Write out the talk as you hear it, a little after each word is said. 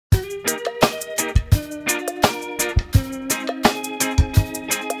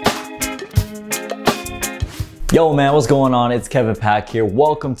Yo man, what's going on? It's Kevin Pack here.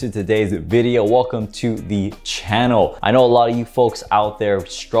 Welcome to today's video. Welcome to the channel. I know a lot of you folks out there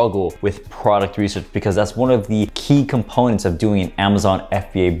struggle with product research because that's one of the key components of doing an Amazon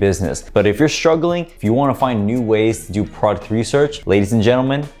FBA business. But if you're struggling, if you want to find new ways to do product research, ladies and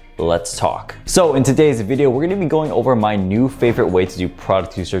gentlemen, let's talk. So in today's video, we're going to be going over my new favorite way to do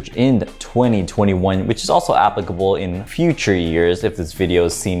product research in 2021, which is also applicable in future years if this video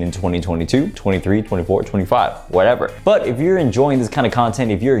is seen in 2022, 23, 24, 25, whatever. But if you're enjoying this kind of content,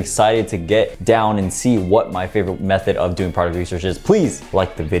 if you're excited to get down and see what my favorite method of doing product research is, please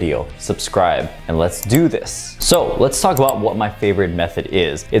like the video, subscribe, and let's do this. So let's talk about what my favorite method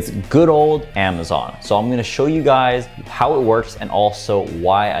is. It's good old Amazon. So I'm going to show you guys how it works and also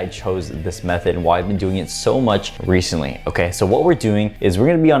why I chose this method and why I've been doing it so much recently. Okay, so what we're doing is we're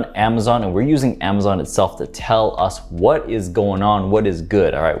gonna be on Amazon and we're using Amazon itself to tell us what is going on, what is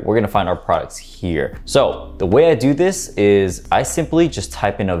good. All right, we're gonna find our products here. So the way I do this is I simply just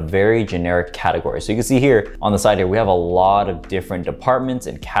type in a very generic category. So you can see here on the side here, we have a lot of different departments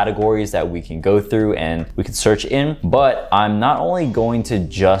and categories that we can go through and we can search in, but I'm not only going to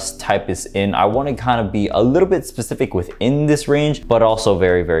just type this in, I wanna kind of be a little bit specific within this range, but also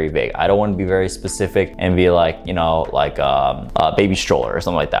very vague. I don't want to be very specific and be like, you know, like a baby stroller or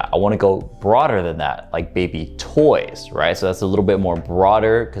something like that. I want to go broader than that, like baby toys, right? So that's a little bit more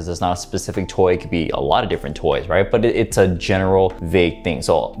broader because it's not a specific toy. It could be a lot of different toys, right? But it's a general vague thing.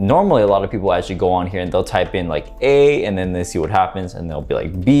 So normally a lot of people actually go on here and they'll type in like A and then they see what happens and they'll be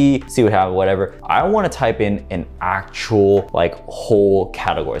like B, see what happens, whatever. I want to type in an actual like whole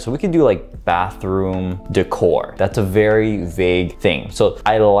category. So we can do like bathroom decor. That's a very vague thing. So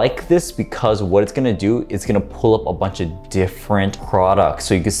I like this because what it's gonna do, it's gonna pull up a bunch of different products.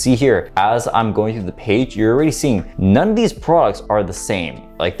 So you can see here, as I'm going through the page, you're already seeing none of these products are the same.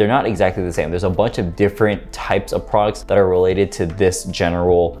 Like they're not exactly the same. There's a bunch of different types of products that are related to this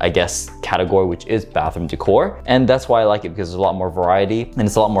general, I guess, category, which is bathroom decor. And that's why I like it because there's a lot more variety and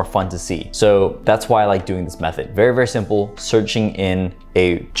it's a lot more fun to see. So that's why I like doing this method. Very simple, searching in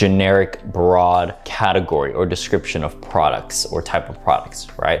a generic broad category or description of products or type of products,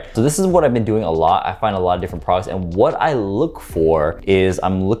 right? So this is what I've been doing a lot. I find a lot of different products and what I look for is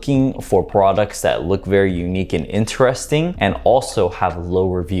I'm looking for products that look very unique and interesting and also have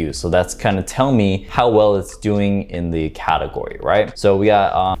low reviews. So that's kind of tell me how well it's doing in the category, right? So we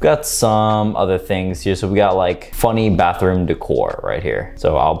got some other things here. So we got like funny bathroom decor right here.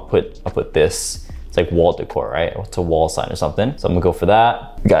 So I'll put this. It's like wall decor, right? It's a wall sign or something. So I'm gonna go for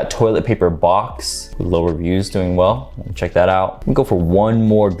that. We got toilet paper box with low reviews doing well. Check that out. I'm gonna go for one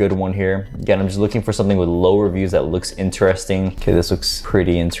more good one here. Again, I'm just looking for something with low reviews that looks interesting. Okay, this looks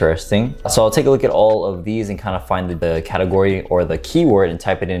pretty interesting. So I'll take a look at all of these and kind of find the category or the keyword and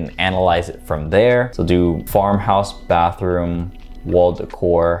type it in and analyze it from there. So do farmhouse bathroom wall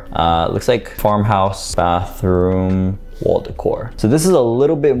decor. Looks like farmhouse bathroom wall decor. So this is a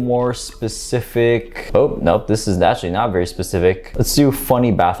little bit more specific. Oh, nope, this is actually not very specific. Let's do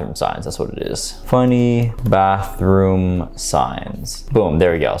funny bathroom signs. That's what it is. Funny bathroom signs. Boom,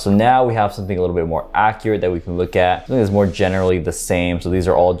 there we go. So now we have something a little bit more accurate that we can look at. Something that's more generally the same. So these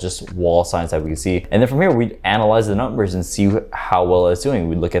are all just wall signs that we can see. And then from here, we analyze the numbers and see how well it's doing.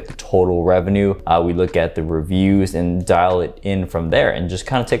 We look at the total revenue. We look at the reviews and dial it in from there and just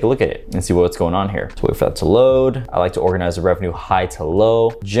kind of take a look at it and see what's going on here. So wait for that to load. I like to organize the revenue high to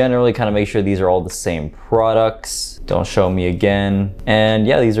low. Generally kind of make sure these are all the same products. Don't show me again. And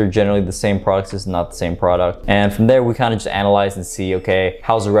yeah, these are generally the same products. This is not the same product. And from there, we kind of just analyze and see, okay,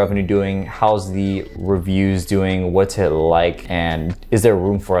 how's the revenue doing? How's the reviews doing? What's it like? And is there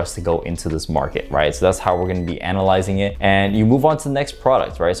room for us to go into this market, right? So that's how we're going to be analyzing it. And you move on to the next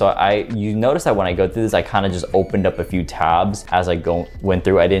product, right? So you notice that when I go through this, I kind of just opened up a few tabs as I went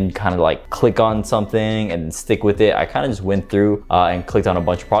through. I didn't kind of like click on something and stick with it. I kind of just went through and clicked on a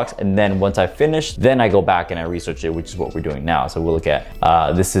bunch of products. And then once I finished, then I go back and I research it, which is what we're doing now. So we'll look at,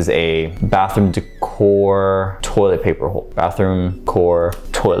 this is a bathroom decor toilet paper hole, bathroom decor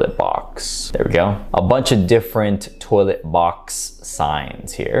toilet box. There we go. A bunch of different toilet box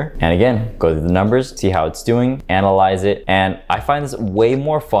signs here. And again, go through the numbers, see how it's doing, analyze it. And I find this way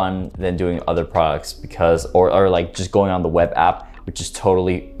more fun than doing other products because, or like just going on the web app which is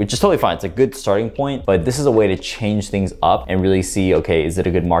totally fine. It's a good starting point, but this is a way to change things up and really see, okay, is it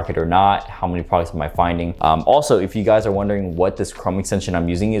a good market or not? How many products am I finding? Also, if you guys are wondering what this Chrome extension I'm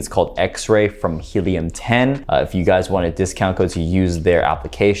using, it's called X-Ray from Helium10. If you guys want a discount code to use their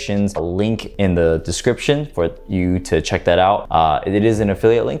applications, a link in the description for you to check that out. It is an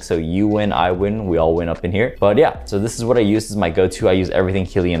affiliate link, so you win, I win, we all win up in here. But yeah, so this is what I use. This is my go-to. I use everything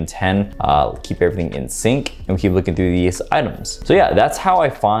Helium10, keep everything in sync, and we keep looking through these items. So yeah, that's how I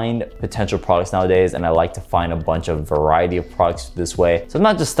find potential products nowadays, and I like to find a bunch of variety of products this way. So I'm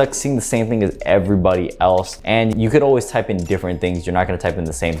not just stuck seeing the same thing as everybody else. And you could always type in different things. You're not gonna type in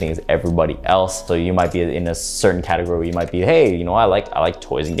the same thing as everybody else. So you might be in a certain category where you might be, hey, you know, I like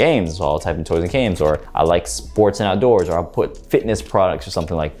toys and games, so I'll type in toys and games, or I like sports and outdoors, or I'll put fitness products or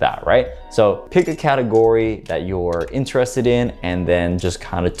something like that, right? So pick a category that you're interested in and then just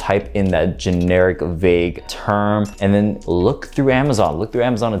kind of type in that generic vague term, and then look through Amazon. Look through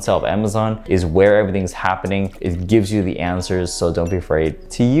Amazon itself. Amazon is where everything's happening. It gives you the answers, so don't be afraid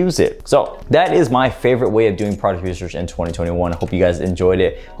to use it. So that is my favorite way of doing product research in 2021. I hope you guys enjoyed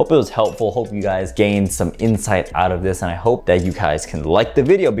it. Hope it was helpful. Hope you guys gained some insight out of this, and I hope that you guys can like the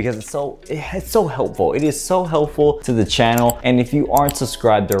video because it's so helpful. It is so helpful to the channel. And if you aren't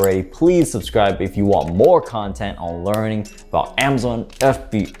subscribed already, please subscribe if you want more content on learning about Amazon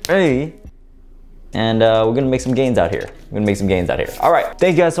FBA. And we're gonna make some gains out here. All right,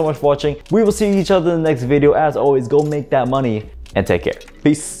 thank you guys so much for watching. We will see each other in the next video. As always, go make that money and take care.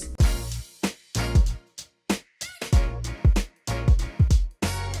 Peace.